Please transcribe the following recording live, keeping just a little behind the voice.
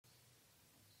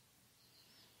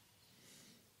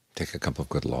Take a couple of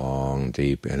good long,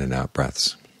 deep in and out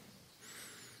breaths.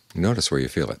 Notice where you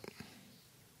feel it.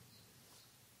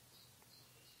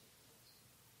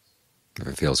 If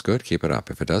it feels good, keep it up.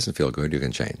 If it doesn't feel good, you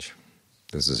can change.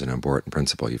 This is an important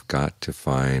principle. You've got to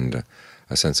find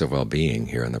a sense of well-being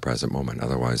here in the present moment.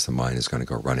 Otherwise, the mind is going to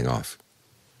go running off.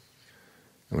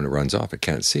 And when it runs off, it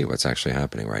can't see what's actually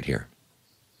happening right here.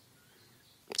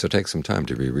 So take some time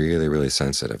to be really, really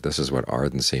sensitive. This is what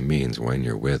ardency means when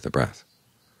you're with the breath.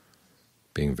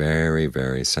 Being very,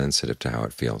 very sensitive to how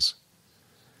it feels.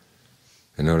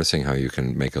 And noticing how you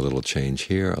can make a little change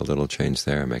here, a little change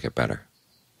there, and make it better.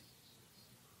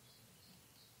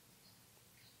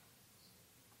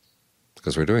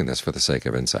 Because we're doing this for the sake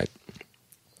of insight.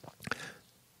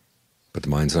 But the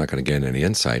mind's not going to gain any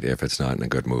insight if it's not in a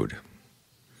good mood.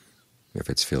 If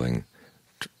it's feeling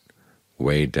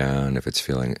weighed down, if it's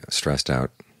feeling stressed out,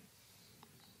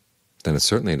 then it's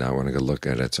certainly not going to look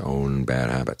at its own bad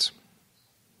habits.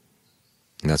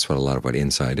 And that's what a lot of what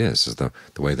insight is the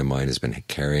way the mind has been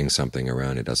carrying something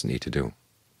around it doesn't need to do.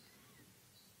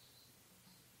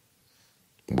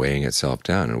 Weighing itself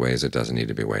down in ways it doesn't need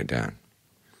to be weighed down.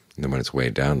 And then when it's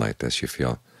weighed down like this, you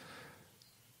feel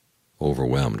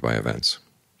overwhelmed by events.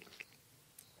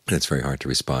 And it's very hard to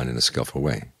respond in a skillful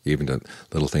way, even to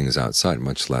little things outside,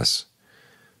 much less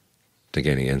to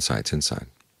gaining insights inside.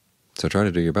 So try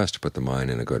to do your best to put the mind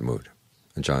in a good mood.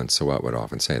 And John Sawat would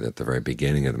often say that at the very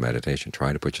beginning of the meditation,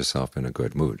 try to put yourself in a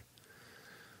good mood.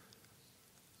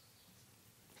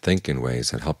 Think in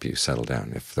ways that help you settle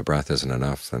down. If the breath isn't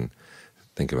enough, then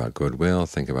think about goodwill,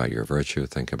 think about your virtue,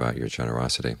 think about your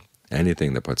generosity,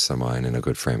 anything that puts the mind in a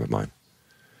good frame of mind,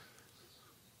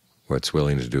 where it's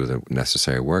willing to do the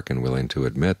necessary work and willing to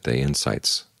admit the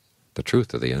insights, the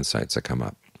truth of the insights that come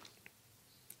up.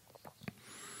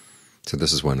 So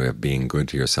this is one way of being good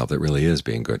to yourself that really is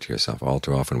being good to yourself. All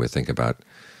too often we think about,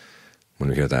 when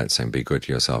we hear that saying, be good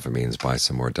to yourself, it means buy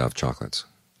some more Dove chocolates.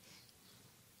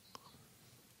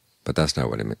 But that's not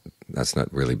what it means. That's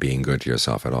not really being good to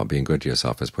yourself at all. Being good to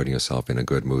yourself is putting yourself in a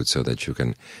good mood so that you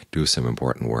can do some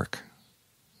important work.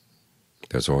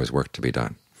 There's always work to be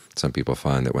done. Some people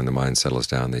find that when the mind settles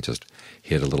down, they just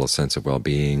hit a little sense of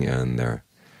well-being, and they're,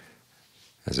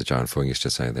 as John Fung used to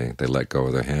say, they let go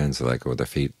of their hands, they let go of their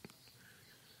feet,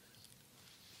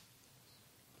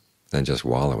 then just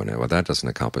wallow in it. Well, that doesn't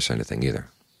accomplish anything either.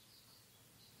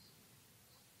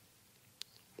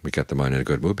 We get the mind in a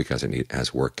good mood because it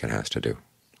has work it has to do.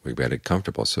 We get it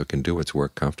comfortable so it can do its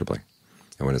work comfortably.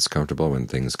 And when it's comfortable, when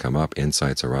things come up,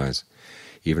 insights arise,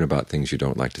 even about things you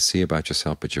don't like to see about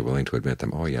yourself, but you're willing to admit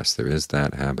them. Oh yes, there is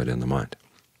that habit in the mind.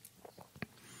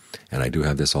 And I do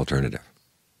have this alternative.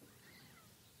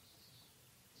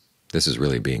 This is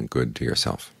really being good to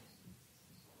yourself,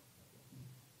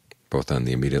 both on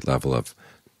the immediate level of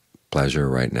pleasure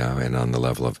right now and on the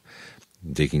level of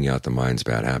digging out the mind's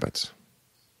bad habits.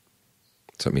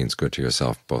 So it means good to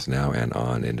yourself both now and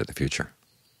on into the future.